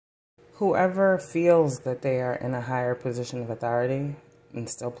Whoever feels that they are in a higher position of authority and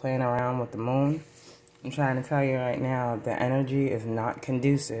still playing around with the moon, I'm trying to tell you right now, the energy is not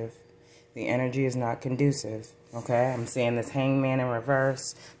conducive. The energy is not conducive, okay? I'm seeing this Hangman in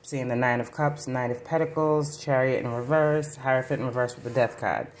reverse. I'm seeing the Nine of Cups, Knight of Pentacles, Chariot in reverse, Hierophant in reverse with the Death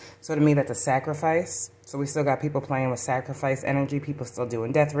card. So to me, that's a sacrifice. So we still got people playing with sacrifice energy, people still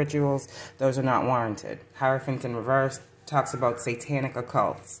doing death rituals. Those are not warranted. Hierophant in reverse talks about satanic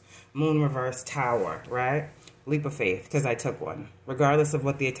occults. Moon reverse, Tower, right? Leap of faith, because I took one. Regardless of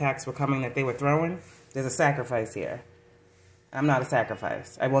what the attacks were coming that they were throwing, there's a sacrifice here. I'm not a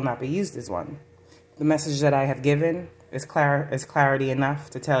sacrifice. I will not be used as one. The message that I have given is clarity enough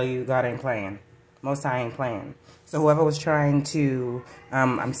to tell you God ain't playing. Most High ain't playing. So whoever was trying to,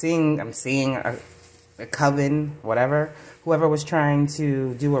 I'm seeing a coven, whatever. Whoever was trying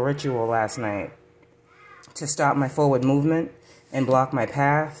to do a ritual last night to stop my forward movement and block my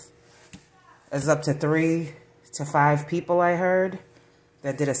path, is up to 3 to 5 people I heard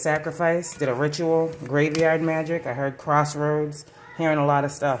that did a sacrifice, did a ritual, graveyard magic. I heard crossroads, hearing a lot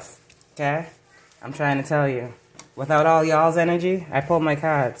of stuff, okay? I'm trying to tell you, without all y'all's energy, I pulled my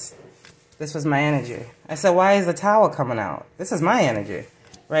cards. This was my energy. I said, why is the Tower coming out? This is my energy,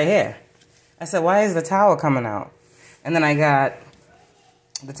 right here. I said, why is the Tower coming out? And then I got,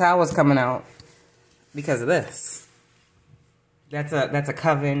 the Tower's coming out because of this. That's a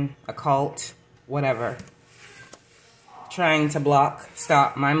coven, a cult, whatever. Trying to block,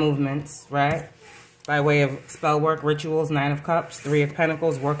 stop my movements, right? By way of spell work, rituals, Nine of Cups, 3 of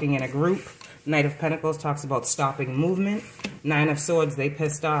Pentacles, working in a group. Knight of Pentacles talks about stopping movement. 9 of Swords, they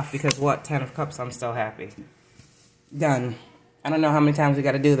pissed off because what? 10 of Cups, I'm still happy. Done. I don't know how many times we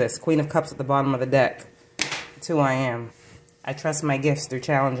got to do this. Queen of Cups at the bottom of the deck. It's who I am. I trust my gifts through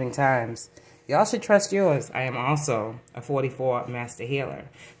challenging times. Y'all should trust yours. I am also a 44 master healer.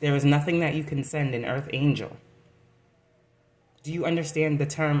 There is nothing that you can send an earth angel. Do you understand the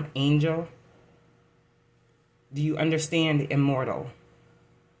term angel? Do you understand immortal?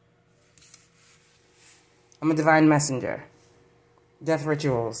 I'm a divine messenger. Death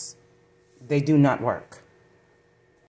rituals, they do not work.